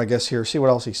bit more, I guess, here. See what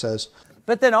else he says.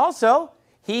 But then also,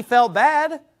 he felt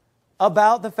bad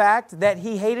about the fact that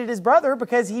he hated his brother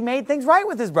because he made things right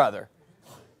with his brother.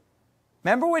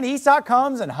 Remember when Esau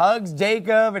comes and hugs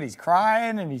Jacob and he's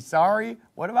crying and he's sorry?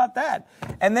 What about that?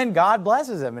 And then God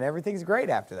blesses him and everything's great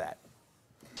after that.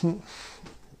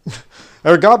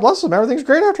 God blesses him. Everything's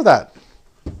great after that.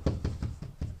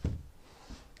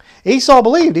 Esau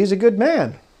believed he's a good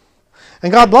man.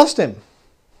 And God blessed him.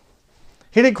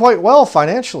 He did quite well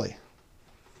financially.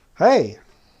 Hey,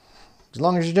 as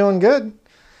long as you're doing good,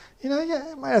 you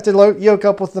might have to yoke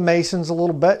up with the Masons a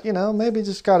little bit, maybe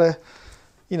just got to,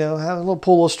 have a little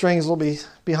pull of strings a little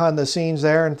behind the scenes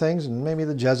there and things, and maybe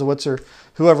the Jesuits or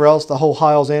whoever else, the whole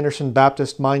Hiles-Anderson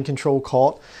Baptist mind control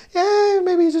cult. Yeah,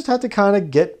 maybe you just have to kind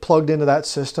of get plugged into that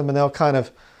system and they'll kind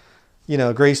of,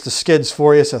 grease the skids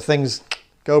for you so things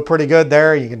go pretty good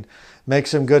there. You can make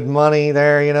some good money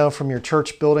there, from your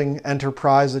church building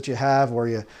enterprise that you have, where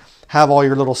you have all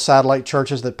your little satellite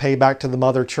churches that pay back to the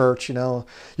mother church. You're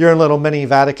in a little mini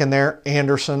Vatican there,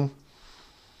 Anderson.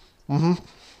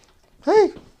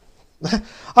 Hey,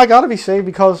 I got to be saved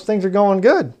because things are going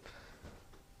good.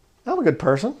 I'm a good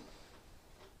person.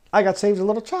 I got saved as a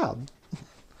little child.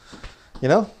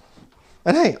 And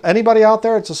hey, anybody out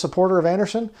there that's a supporter of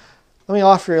Anderson, let me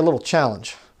offer you a little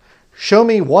challenge. Show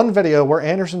me one video where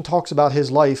Anderson talks about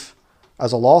his life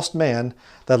as a lost man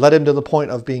that led him to the point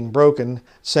of being broken,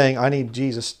 saying, I need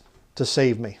Jesus to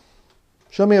save me.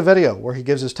 Show me a video where he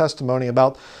gives his testimony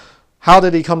about how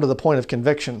did he come to the point of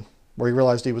conviction where he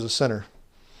realized he was a sinner.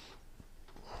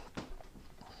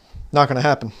 Not going to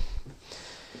happen.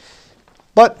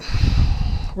 But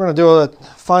we're going to do a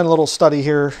fine little study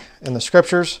here in the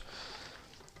scriptures.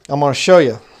 I'm going to show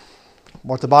you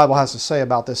what the Bible has to say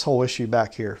about this whole issue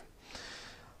back here.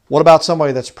 What about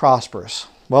somebody that's prosperous?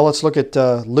 Well, let's look at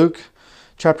Luke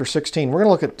chapter 16. We're going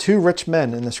to look at two rich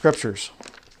men in the scriptures.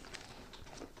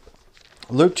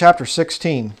 Luke chapter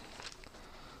 16,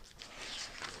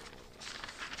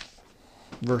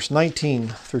 verse 19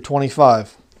 through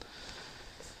 25.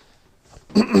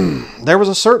 There was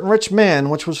a certain rich man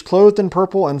which was clothed in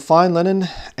purple and fine linen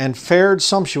and fared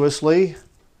sumptuously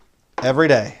every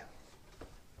day.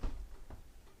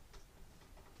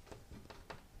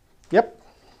 Yep.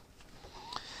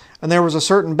 And there was a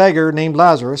certain beggar named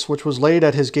Lazarus, which was laid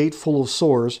at his gate full of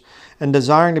sores, and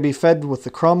desiring to be fed with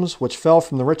the crumbs which fell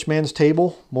from the rich man's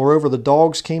table. Moreover, the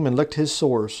dogs came and licked his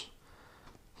sores.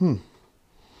 And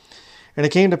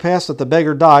it came to pass that the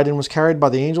beggar died and was carried by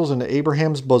the angels into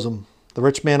Abraham's bosom. The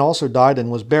rich man also died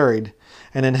and was buried.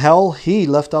 And in hell he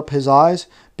lift up his eyes,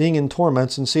 being in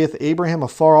torments, and seeth Abraham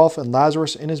afar off and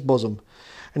Lazarus in his bosom.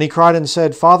 And he cried and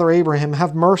said, Father Abraham,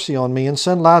 have mercy on me, and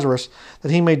send Lazarus,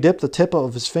 that he may dip the tip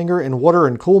of his finger in water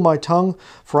and cool my tongue,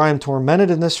 for I am tormented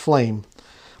in this flame.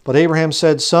 But Abraham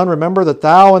said, Son, remember that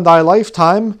thou in thy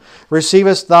lifetime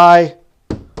receivest thy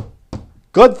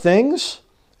good things,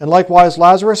 and likewise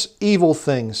Lazarus evil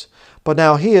things. But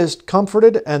now he is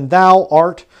comforted, and thou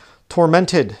art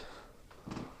tormented.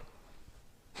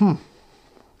 You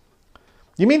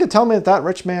mean to tell me that that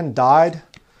rich man died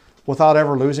without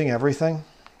ever losing everything?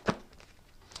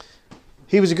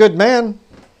 He was a good man.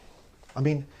 I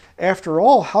mean, after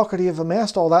all, how could he have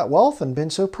amassed all that wealth and been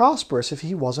so prosperous if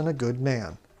he wasn't a good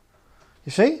man?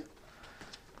 You see?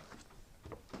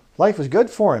 Life was good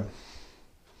for him.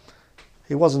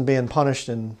 He wasn't being punished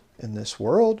in this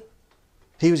world.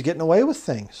 He was getting away with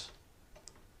things.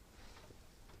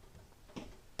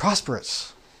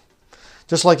 Prosperous.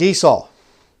 Just like Esau.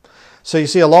 So you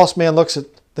see, a lost man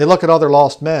they look at other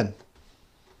lost men.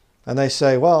 And they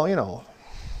say, well, you know,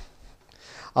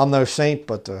 I'm no saint,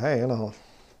 but hey, you know,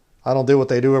 I don't do what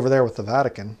they do over there with the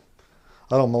Vatican.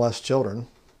 I don't molest children.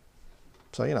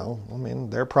 So, you know, I mean,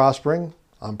 they're prospering.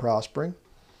 I'm prospering.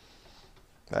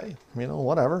 Hey, you know,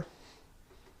 whatever.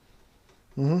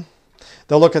 They'll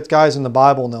look at guys in the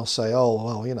Bible and they'll say, oh,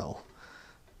 well, you know,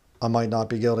 I might not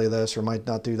be guilty of this or might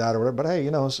not do that or whatever. But hey, you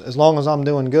know, as long as I'm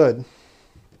doing good,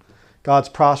 God's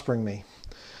prospering me.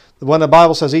 When the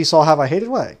Bible says Esau have I hated,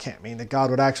 well, it can't mean that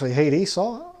God would actually hate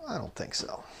Esau. I don't think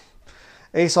so.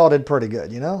 Esau did pretty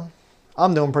good, you know.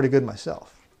 I'm doing pretty good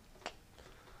myself.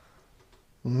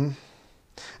 And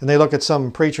they look at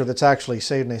some preacher that's actually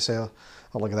saved and they say, oh,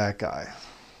 look at that guy.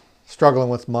 Struggling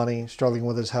with money, struggling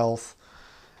with his health,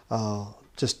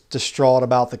 just distraught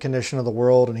about the condition of the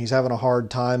world, and he's having a hard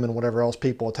time and whatever else,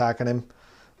 people attacking him.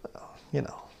 You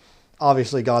know,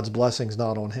 obviously God's blessing's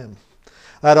not on him.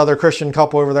 That other Christian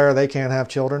couple over there, they can't have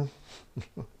children.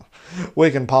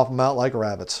 We can pop them out like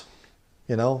rabbits.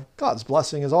 You know, God's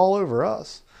blessing is all over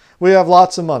us. We have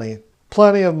lots of money,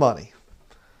 plenty of money.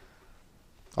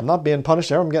 I'm not being punished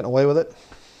there. I'm getting away with it.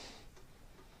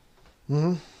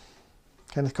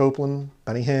 Kenneth Copeland,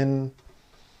 Benny Hinn.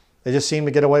 They just seem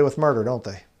to get away with murder, don't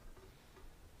they?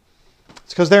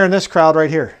 It's because they're in this crowd right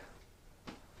here.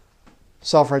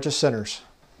 Self-righteous sinners.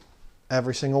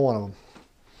 Every single one of them.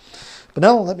 But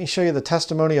now let me show you the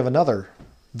testimony of another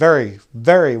very,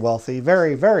 very wealthy,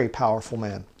 very, very powerful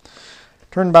man.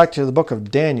 Turn back to the book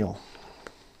of Daniel.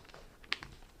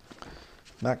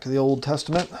 Back to the Old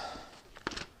Testament.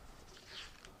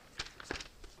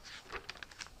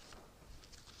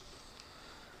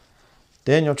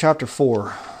 Daniel chapter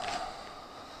 4.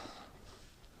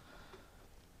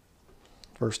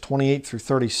 Verse 28 through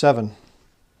 37.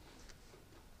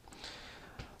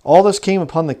 All this came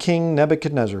upon the king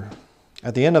Nebuchadnezzar.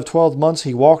 At the end of 12 months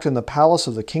he walked in the palace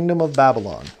of the kingdom of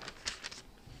Babylon.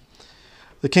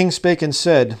 The king spake and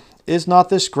said, Is not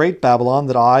this great Babylon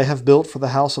that I have built for the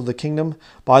house of the kingdom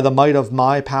by the might of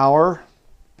my power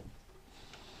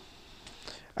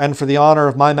and for the honor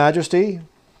of my majesty?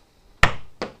 He's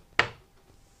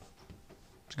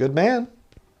a good man.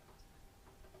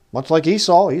 Much like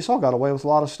Esau. Esau got away with a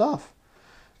lot of stuff.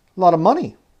 A lot of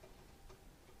money.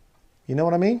 You know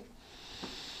what I mean?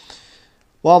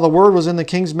 While the word was in the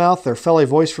king's mouth, there fell a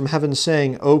voice from heaven,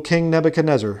 saying, O King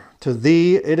Nebuchadnezzar, to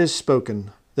thee it is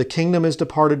spoken, the kingdom is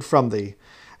departed from thee,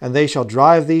 and they shall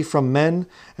drive thee from men,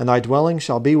 and thy dwelling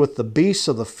shall be with the beasts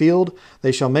of the field.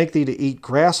 They shall make thee to eat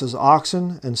grass as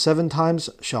oxen, and 7 times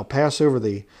shall pass over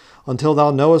thee, until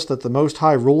thou knowest that the Most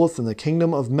High ruleth in the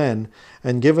kingdom of men,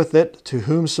 and giveth it to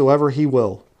whomsoever he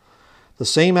will. The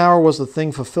same hour was the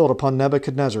thing fulfilled upon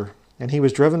Nebuchadnezzar. And he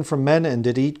was driven from men and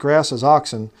did eat grass as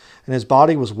oxen, and his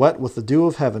body was wet with the dew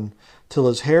of heaven, till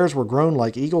his hairs were grown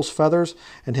like eagle's feathers,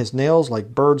 and his nails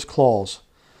like birds' claws.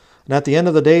 And at the end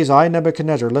of the days I,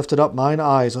 Nebuchadnezzar, lifted up mine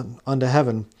eyes unto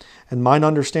heaven, and mine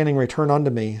understanding returned unto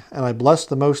me. And I blessed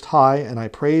the Most High, and I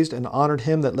praised and honored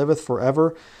him that liveth for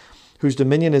ever, whose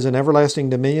dominion is an everlasting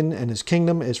dominion, and his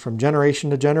kingdom is from generation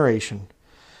to generation.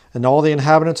 And all the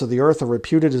inhabitants of the earth are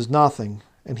reputed as nothing,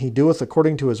 and he doeth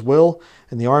according to his will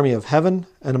in the army of heaven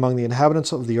and among the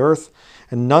inhabitants of the earth,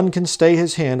 and none can stay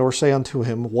his hand or say unto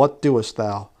him, What doest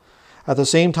thou? At the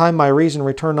same time my reason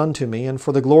returned unto me, and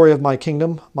for the glory of my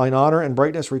kingdom mine honor and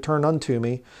brightness returned unto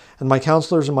me, and my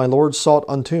counselors and my lords sought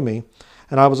unto me,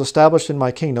 and I was established in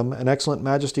my kingdom, and excellent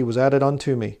majesty was added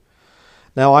unto me.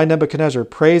 Now I, Nebuchadnezzar,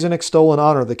 praise and extol and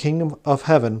honor the kingdom of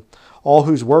heaven, all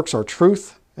whose works are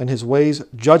truth, and his ways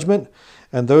judgment,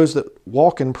 and those that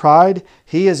walk in pride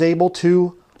he is able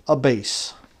to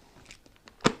abase.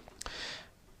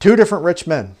 Two different rich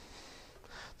men.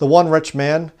 The one rich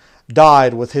man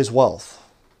died with his wealth,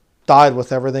 died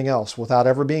with everything else, without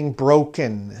ever being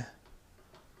broken.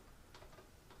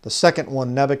 The second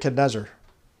one, Nebuchadnezzar.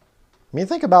 I mean,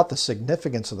 think about the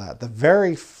significance of that. The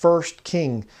very first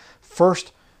king,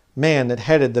 first man that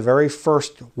headed the very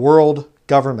first world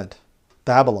government,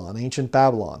 Babylon, ancient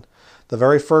Babylon, the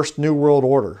very first New World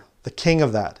Order, the king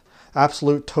of that,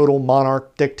 absolute total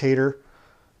monarch, dictator,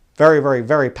 very, very,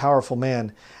 very powerful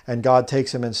man. And God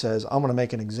takes him and says, I'm going to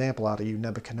make an example out of you,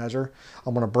 Nebuchadnezzar.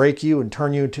 I'm going to break you and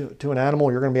turn you to an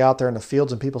animal. You're going to be out there in the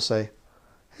fields, and people say,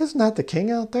 isn't that the king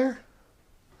out there?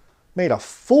 Made a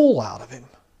fool out of him.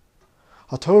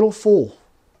 A total fool.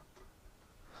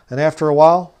 And after a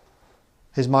while,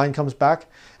 his mind comes back,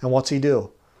 and what's he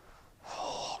do?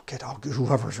 Oh, get out,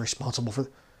 whoever's responsible for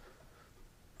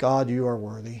God, you are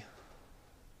worthy.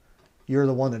 You're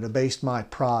the one that abased my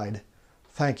pride.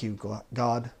 Thank you,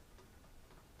 God.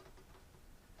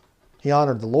 He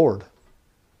honored the Lord.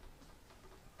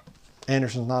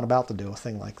 Anderson's not about to do a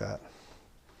thing like that.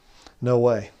 No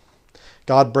way.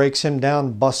 God breaks him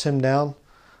down, busts him down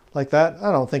like that.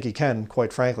 I don't think he can,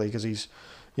 quite frankly, because he's,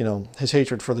 his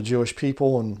hatred for the Jewish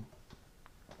people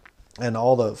and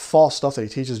all the false stuff that he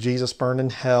teaches, Jesus burned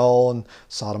in hell and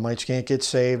sodomites can't get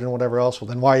saved and whatever else. Well,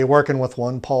 then why are you working with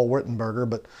one, Paul Wittenberger,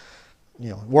 but,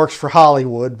 works for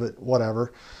Hollywood, but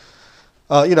whatever.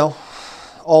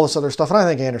 All this other stuff. And I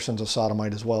think Anderson's a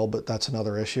sodomite as well, but that's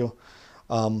another issue.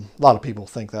 A lot of people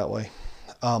think that way.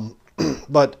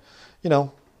 But,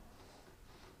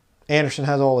 Anderson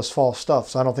has all this false stuff,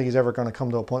 so I don't think he's ever going to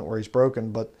come to a point where he's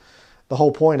broken. But the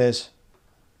whole point is,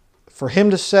 for him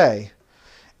to say,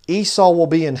 Esau will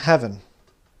be in heaven.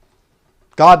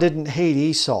 God didn't hate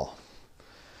Esau.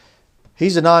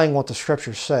 He's denying what the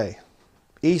scriptures say.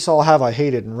 Esau have I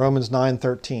hated in Romans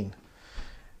 9:13.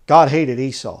 God hated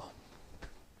Esau.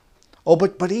 Oh,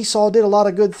 but Esau did a lot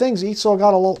of good things. Esau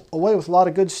got away with a lot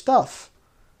of good stuff.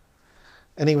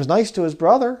 And he was nice to his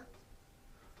brother.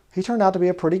 He turned out to be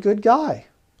a pretty good guy.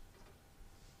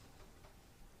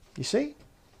 You see?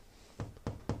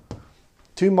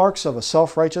 Two marks of a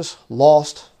self-righteous,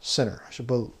 lost sinner. I should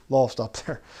put lost up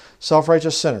there.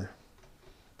 Self-righteous sinner.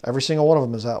 Every single one of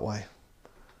them is that way.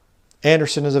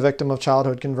 Anderson is a victim of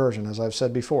childhood conversion, as I've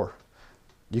said before.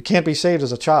 You can't be saved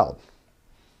as a child.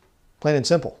 Plain and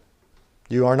simple.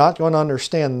 You are not going to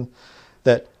understand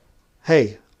that,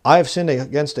 hey, I have sinned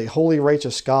against a holy,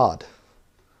 righteous God.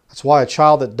 That's why a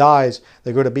child that dies,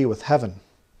 they go to be with heaven.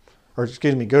 Or,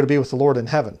 go to be with the Lord in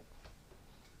heaven.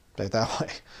 Say it that way.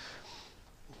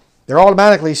 They're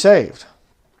automatically saved.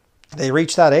 They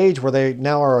reach that age where they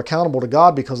now are accountable to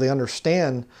God because they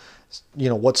understand,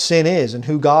 what sin is and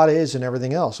who God is and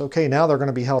everything else. Okay, now they're going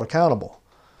to be held accountable.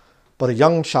 But a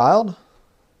young child,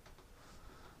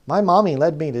 my mommy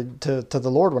led me to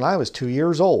the Lord when I was 2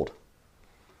 years old.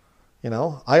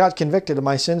 I got convicted of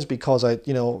my sins because I,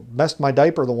 messed my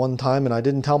diaper the one time and I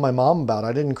didn't tell my mom about it.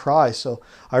 I didn't cry. So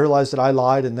I realized that I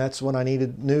lied, and that's when I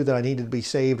knew that I needed to be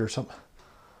saved or something.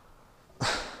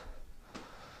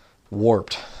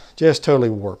 Warped. Just totally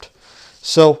warped.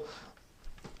 So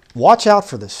watch out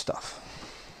for this stuff.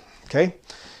 Okay?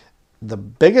 The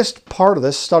biggest part of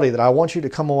this study that I want you to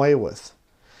come away with,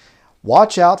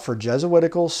 watch out for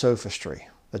Jesuitical sophistry.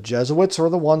 The Jesuits are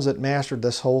the ones that mastered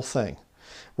this whole thing,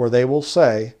 where they will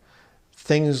say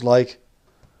things like,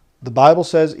 the Bible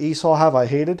says, Esau have I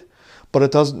hated, but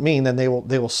it doesn't mean. Then they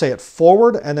will say it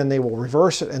forward, and then they will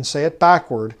reverse it and say it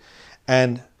backward,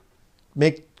 and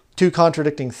make two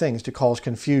contradicting things to cause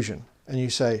confusion. And you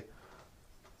say,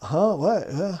 what?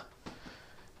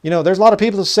 There's a lot of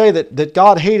people that say that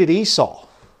God hated Esau,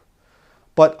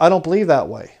 but I don't believe that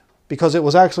way, because it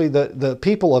was actually the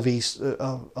people of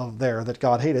of there that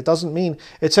God hated. It doesn't mean,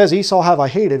 it says Esau have I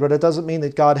hated, but it doesn't mean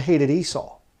that God hated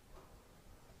Esau.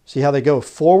 See how they go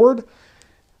forward?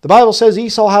 The Bible says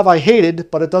Esau have I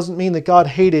hated, but it doesn't mean that God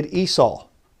hated Esau.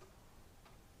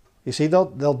 You see,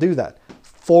 they'll do that.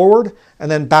 Forward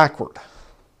and then backward.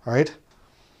 All right?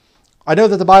 I know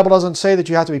that the Bible doesn't say that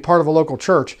you have to be part of a local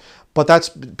church, but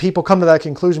people come to that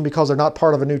conclusion because they're not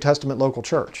part of a New Testament local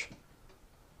church.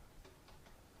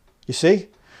 You see?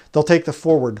 They'll take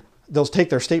they'll take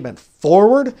their statement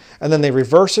forward, and then they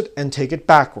reverse it and take it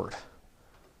backward.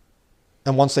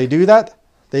 And once they do that,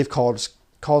 they've caused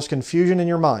confusion in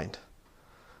your mind.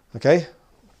 Okay?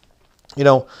 You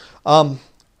know,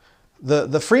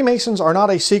 the Freemasons are not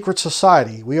a secret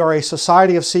society. We are a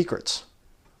society of secrets.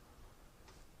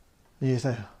 You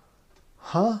think,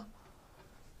 huh?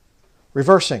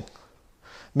 Reversing.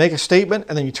 Make a statement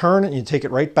and then you turn and you take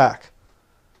it right back.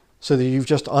 So that you've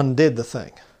just undid the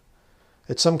thing.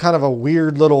 It's some kind of a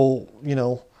weird little, you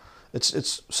know,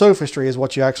 it's sophistry is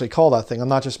what you actually call that thing. I'm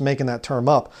not just making that term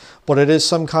up, but it is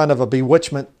some kind of a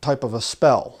bewitchment type of a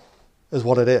spell is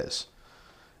what it is.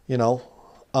 You know,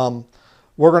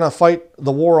 we're going to fight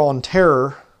the war on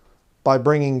terror by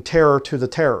bringing terror to the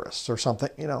terrorists or something,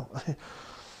 you know.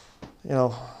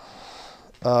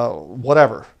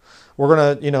 Whatever. We're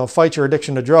going to, you know, fight your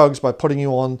addiction to drugs by putting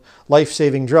you on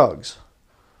life-saving drugs.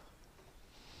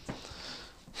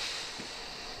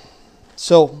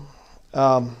 So,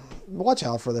 watch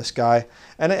out for this guy.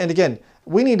 And again,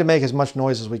 we need to make as much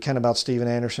noise as we can about Steven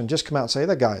Anderson. Just come out and say,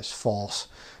 that guy is false.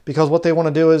 Because what they want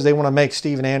to do is they want to make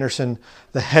Steven Anderson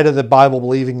the head of the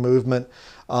Bible-believing movement.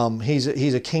 He's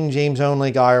a King James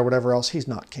only guy or whatever else. He's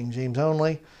not King James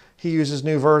only. He uses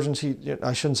new versions.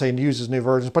 I shouldn't say uses new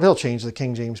versions, but he'll change the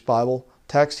King James Bible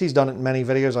text. He's done it in many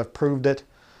videos. I've proved it.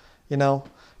 You know,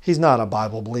 he's not a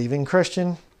Bible-believing Christian.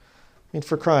 I mean,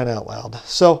 for crying out loud.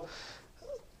 So,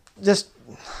 just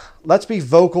let's be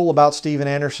vocal about Steven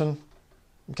Anderson.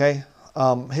 Okay,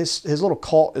 his little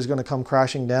cult is going to come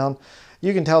crashing down.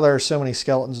 You can tell there are so many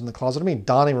skeletons in the closet. I mean,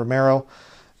 Donnie Romero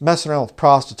messing around with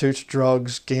prostitutes,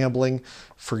 drugs, gambling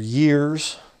for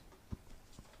years,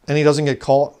 and he doesn't get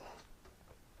caught.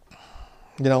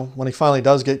 You know, when he finally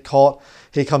does get caught,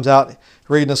 he comes out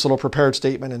reading this little prepared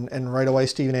statement, and right away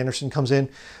Steven Anderson comes in.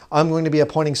 I'm going to be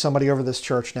appointing somebody over this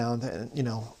church now. And, you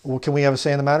know, well, can we have a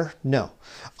say in the matter? No.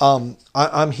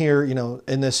 I'm here, you know,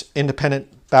 in this independent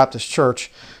Baptist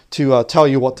church to tell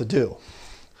you what to do.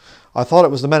 I thought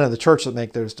it was the men of the church that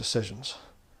make those decisions.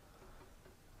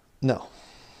 No.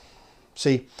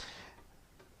 See,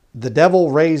 the devil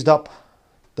raised up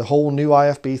the whole new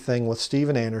IFB thing with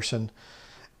Steven Anderson,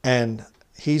 and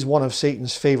he's one of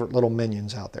Satan's favorite little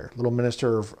minions out there, little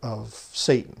minister of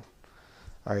Satan.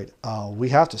 All right, we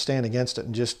have to stand against it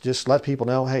and just let people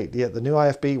know, hey, yeah, the new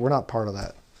IFB, we're not part of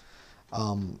that.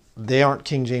 They aren't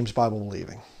King James Bible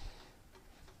believing.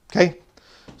 Okay,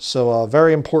 so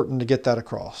very important to get that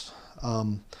across.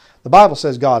 The Bible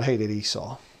says God hated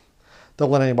Esau. Don't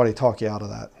let anybody talk you out of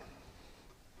that.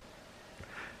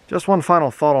 Just one final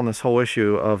thought on this whole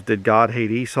issue of, did God hate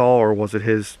Esau, or was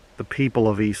it the people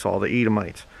of Esau, the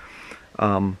Edomites?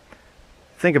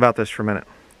 Think about this for a minute.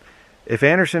 If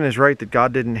Anderson is right that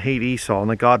God didn't hate Esau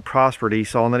and that God prospered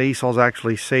Esau and that Esau's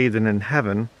actually saved and in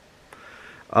heaven,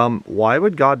 why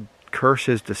would God curse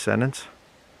his descendants?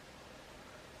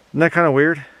 Isn't that kind of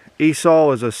weird?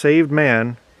 Esau is a saved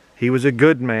man. He was a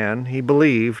good man. He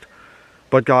believed,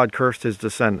 but God cursed his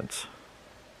descendants.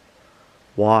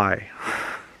 Why?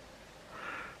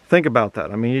 Think about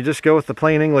that. I mean, you just go with the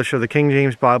plain English of the King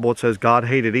James Bible. It says God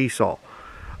hated Esau.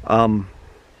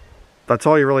 That's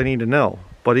all you really need to know.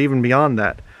 But even beyond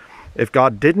that, if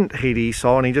God didn't hate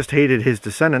Esau and he just hated his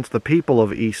descendants, the people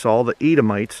of Esau, the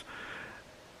Edomites,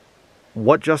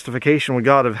 what justification would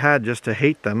God have had just to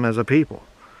hate them as a people?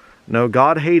 No,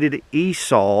 God hated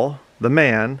Esau, the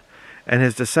man, and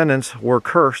his descendants were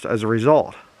cursed as a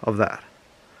result of that.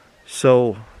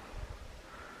 So,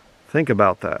 think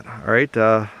about that, all right?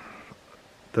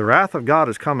 The wrath of God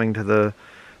is coming to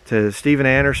Steven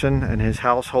Anderson and his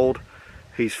household.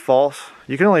 He's false.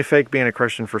 You can only fake being a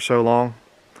Christian for so long,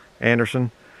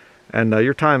 Anderson, and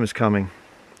your time is coming.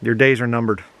 Your days are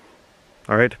numbered,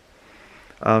 all right?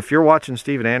 If you're watching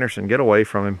Steven Anderson, get away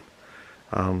from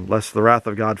him, lest the wrath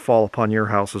of God fall upon your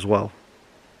house as well.